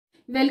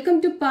Welcome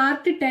to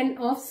part 10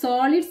 of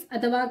solids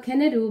അഥവാ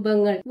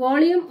ഘനരൂപങ്ങൾ.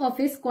 Volume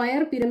of A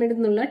square pyramid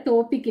എന്നുള്ള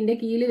ടോപ്പിക്കിന്റെ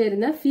കീഴിൽ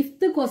വരുന്ന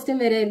 5th ക്വസ്റ്റ്യൻ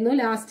വരെയായിരുന്നു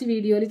ലാസ്റ്റ്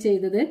വീഡിയോയിൽ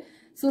ചെയ്തത്.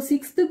 So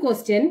 6th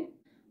question,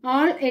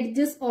 all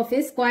edges of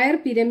a square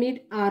pyramid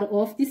are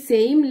of the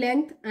same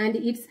length and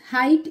its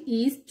height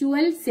is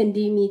 12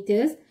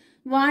 centimeters.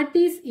 What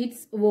is its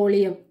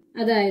volume?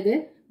 അതായത്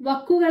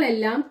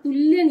വക്കുകളെല്ലാം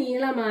തുല്യ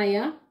നീളമായ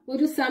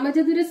ഒരു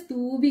സമചതുര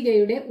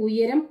സ്തൂപികയുടെ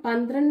ഉയരം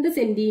 12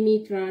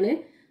 സെന്റിമീറ്റർ ആണ്.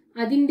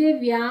 അതിന്റെ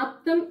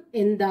വ്യാപ്തം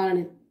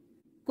എന്താണ്?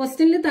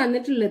 ക്വസ്റ്റ്യനിൽ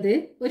തന്നിട്ടുള്ളത്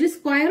ഒരു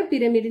സ്ക്വയർ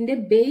പിരമിഡിന്റെ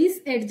ബേസ്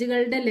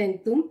എഡ്ജുകളുടെ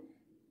ലെങ്ത്തും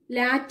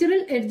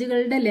ലാറ്ററൽ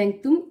എഡ്ജുകളുടെ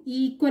ലെങ്ത്തും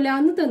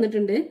ഈക്വലാന്ന്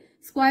തന്നിട്ടുണ്ട്.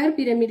 സ്ക്വയർ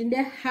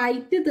പിരമിഡിന്റെ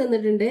ഹൈറ്റ്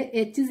തന്നിട്ടുണ്ട്,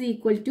 h is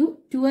equal to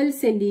 12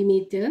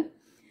 centimetre.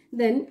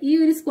 Then ഈ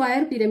ഒരു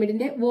സ്ക്വയർ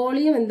പിരമിഡിന്റെ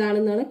വോളിയം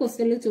എന്താണെന്നാണ്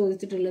ക്വസ്റ്റ്യനിൽ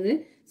ചോദിച്ചിട്ടുള്ളത്.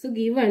 So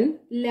given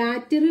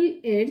lateral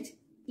edge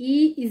E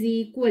is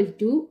equal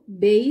to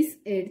base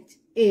edge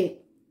A.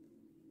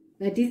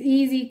 That is E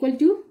is equal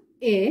to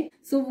A.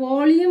 So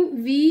volume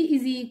V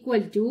is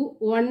equal to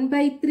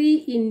 1/3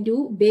 into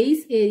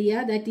base area,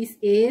 that is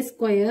A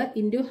square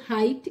into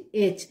height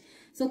H.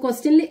 So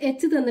question li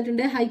H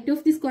തന്നിട്ടുണ്ട്, height of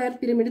the square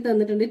pyramid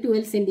തന്നിട്ടുണ്ട്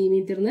 12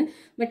 centimeter ന്ന്,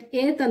 but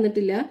A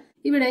തന്നിട്ടില്ല.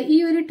 ഇവിടെ ഈ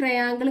ഒരു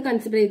triangle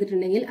consider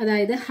ചെയ്തിട്ടുണ്ടെങ്കിൽ,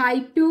 അതായത്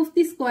height of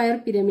the square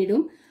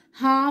പിരമിഡും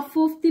half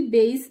of the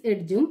base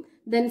എഡ്ജും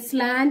then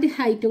slant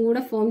ഹൈറ്റും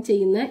കൂടെ ഫോം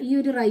ചെയ്യുന്ന ഈ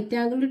ഒരു റൈറ്റ്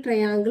ആംഗിൾ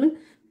ട്രയാങ്കിൾ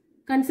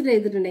കൺസിഡർ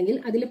ചെയ്തിട്ടുണ്ടെങ്കിൽ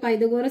അതിൽ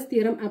പൈതഗോറസ്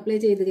തിയറം അപ്ലൈ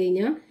ചെയ്ത്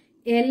കഴിഞ്ഞാൽ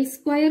L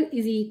square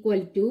is equal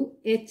to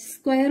H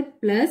square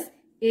plus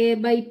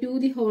A/2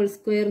 the whole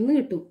square എന്ന്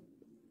കിട്ടും.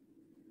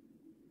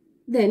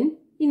 ദെൻ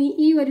ഇനി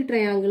ഈ ഒരു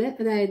ട്രയാങ്കിൾ,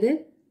 അതായത്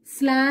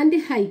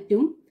സ്ലാൻഡ്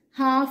ഹൈറ്റും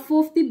half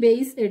of the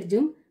base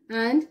എഡ്ജും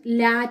and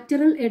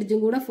lateral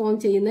എഡ്ജും കൂടെ ഫോം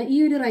ചെയ്യുന്ന ഈ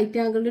ഒരു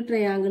right angle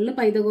ട്രയാങ്കിളിൽ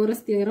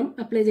Pythagoras theorem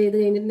apply ചെയ്ത്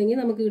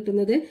കഴിഞ്ഞിട്ടുണ്ടെങ്കിൽ നമുക്ക്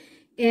കിട്ടുന്നത്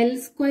L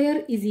square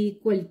is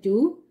equal to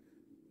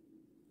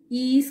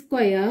E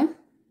square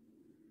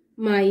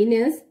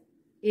minus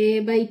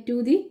A/2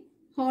 the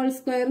whole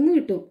square എന്ന്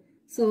കിട്ടും.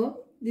 So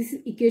this is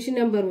equation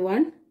number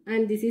 1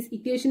 and this is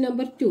equation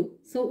number 2.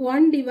 So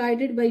 1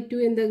 divided by 2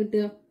 എന്താ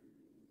കിട്ടുക?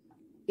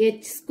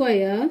 H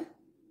square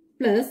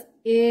plus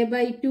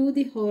A/2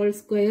 the whole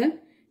square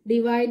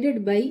divided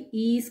by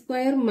E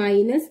square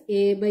minus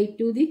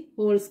A/2 the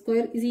whole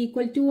square is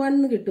equal to 1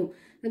 എന്ന് കിട്ടും.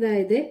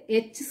 അതായത്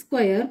H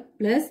square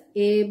plus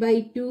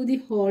A/2 the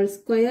whole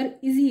square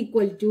is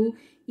equal to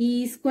E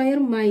square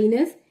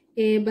minus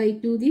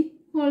A/2 the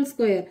whole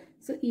square.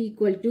 So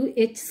equal to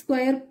H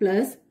square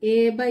plus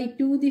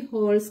A/2 the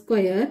whole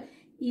square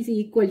is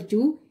equal to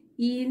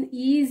E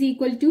is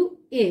equal to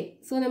A.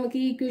 So നമുക്ക്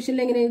ഈ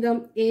ഇക്വേഷനിൽ എങ്ങനെ എഴുതാം?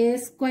 A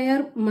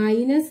square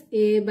minus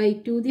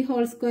A/2 the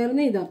whole square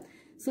എന്ന് എഴുതാം.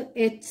 So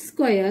H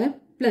square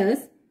plus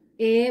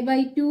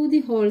A/2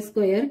 the whole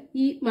square,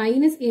 ഈ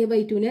minus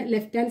A/2 നെ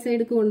left hand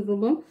side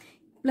കൊണ്ടുവരുമ്പോൾ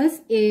plus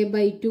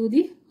A/2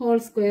 the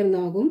whole square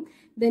എന്നാകും.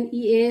 ദെൻ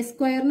ഈ A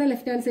സ്ക്വയറിനെ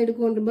ലെഫ്റ്റ് ഹാൻഡ് സൈഡ്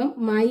കൊണ്ടുവരുമ്പോൾ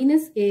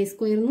മൈനസ് A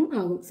സ്ക്വയർ എന്നും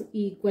ആകും. So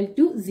equal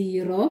to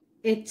 0.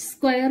 H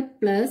square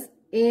plus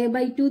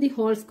A/2 the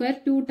whole square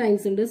 2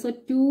 times ഉണ്ട്. So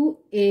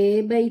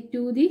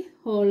 2A/2 the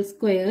whole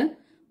square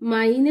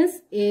minus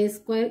A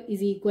square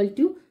is equal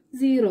to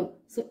 0.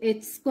 So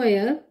H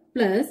square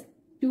plus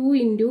 2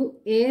 into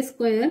A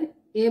square,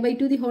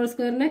 A/2 the whole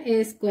square na A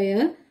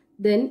square,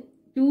 then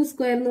 2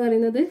 square എന്ന്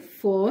പറയുന്നത്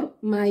 4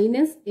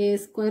 minus A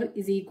square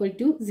is equal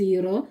to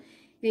 0.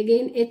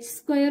 Again H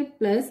square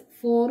plus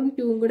 4ഉം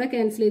 2ഉം കൂടെ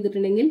cancel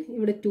ചെയ്തിട്ടുണ്ടെങ്കിൽ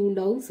ഇവിടെ 2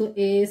 ഉണ്ടാവും. So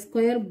A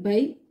square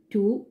by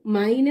 2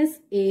 minus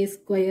A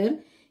square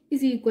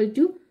is equal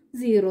to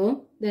 0.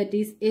 That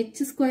is H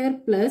square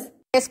plus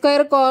A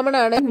square common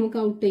ആണ്, നമുക്ക്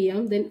out ചെയ്യാം.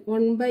 Then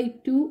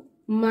 1/2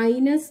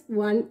 minus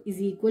 1 is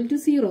equal to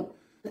 0.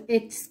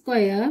 H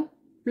square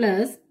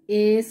plus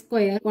A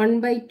square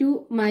 1/2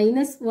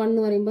 minus 1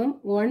 എന്ന് പറയുമ്പം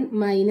 1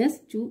 minus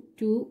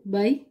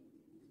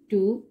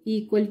 2/2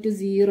 equal to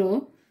 0.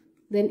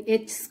 Then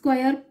H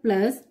square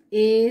plus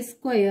A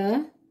square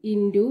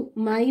into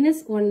minus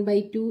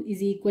 1/2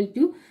 is equal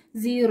to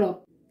 0.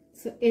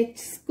 So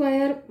H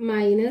square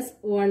minus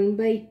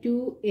 1/2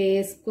 A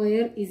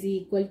square is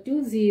equal to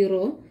 0.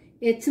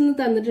 H എന്ന്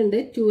തന്നിട്ടുണ്ട്,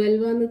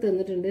 12 എന്ന്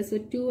തന്നിട്ടുണ്ട്. So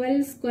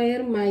 12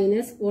 square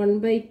minus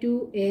 1/2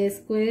 A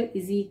square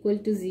is equal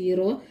to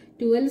 0.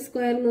 12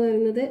 square എന്ന്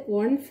പറയുന്നത്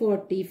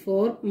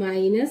 144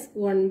 minus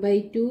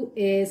 1/2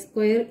 A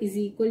square is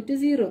equal to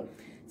 0.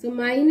 So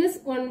minus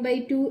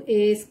 1/2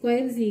 A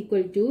square is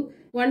equal to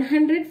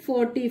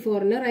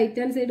 144 right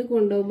hand side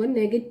കൊണ്ടുപോകുമ്പോൾ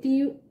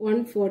negative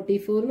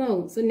 144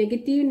 എന്നാവും. So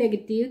negative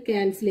negative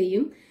cancel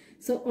ചെയ്യും.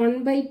 So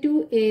 1/2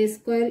 A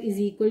square is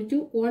equal to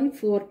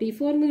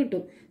 144 എന്ന്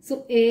കിട്ടും. So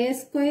A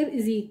square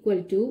is equal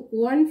to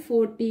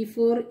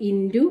 144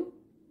 into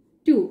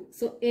 2.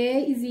 So A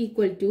is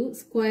equal to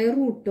square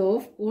root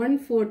of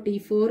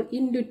 144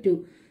 into 2.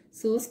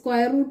 So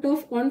square root of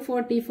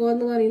 144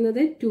 എന്ന്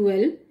പറയുന്നത്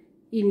 12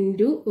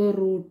 into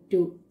root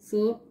 2.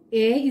 So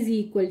A is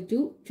equal to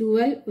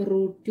 12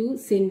 root 2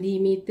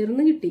 centimeter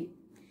എന്ന് കിട്ടി.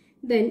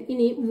 Then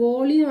ഇനി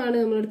volume ആണ്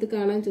നമ്മളടുത്ത്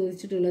കാണാൻ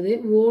ചോദിച്ചിട്ടുള്ളത്.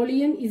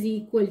 Volume is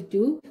equal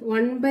to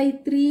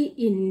 1/3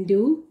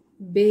 into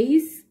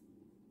base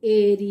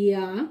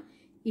area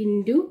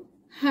into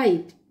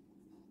height.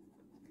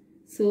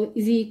 So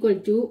is equal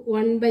to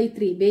 1 by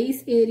 3. Base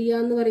area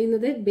എന്ന്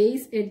പറയുന്നത്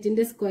base edge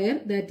ന്റെ square,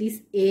 that is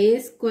a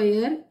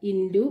square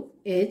into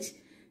h.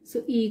 So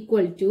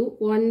equal to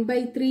 1 by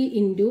 3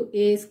 into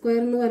a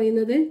square എന്ന്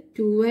പറയുന്നത്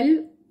 12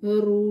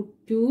 root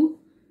 2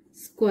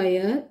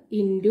 square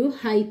into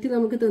height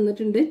നമുക്ക്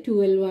തന്നിട്ടുണ്ട്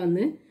 12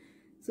 ആണ്.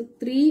 So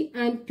 3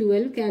 and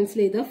 12 cancel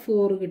ചെയ്താൽ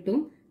 4 കിട്ടും.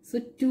 So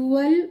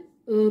 12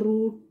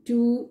 root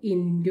 2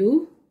 into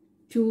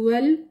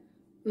 12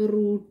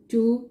 root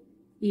 2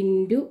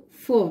 into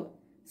 4.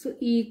 So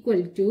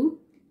equal to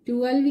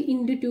 12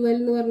 into 12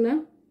 എന്ന് പറഞ്ഞാൽ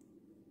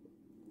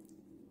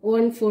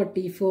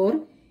 144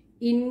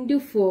 into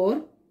 4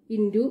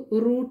 into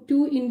root 2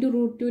 into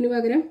root 2 ന്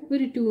പകരം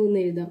ഒരു 2 എന്ന്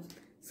എഴുതാം.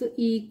 So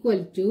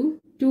equal to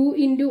 2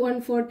 into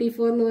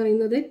 144 എന്ന്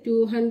പറയുന്നത്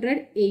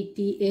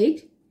 288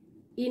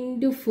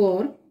 into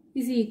 4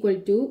 is equal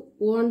to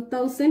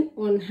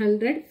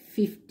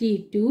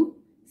 1152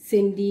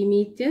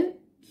 centimeter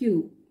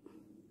cube.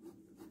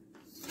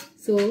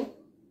 So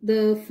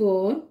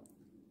therefore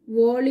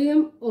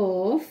volume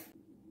of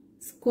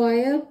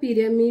square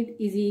pyramid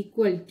is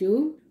equal to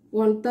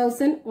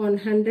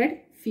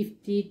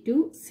 1152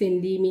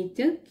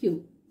 centimeter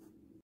cube.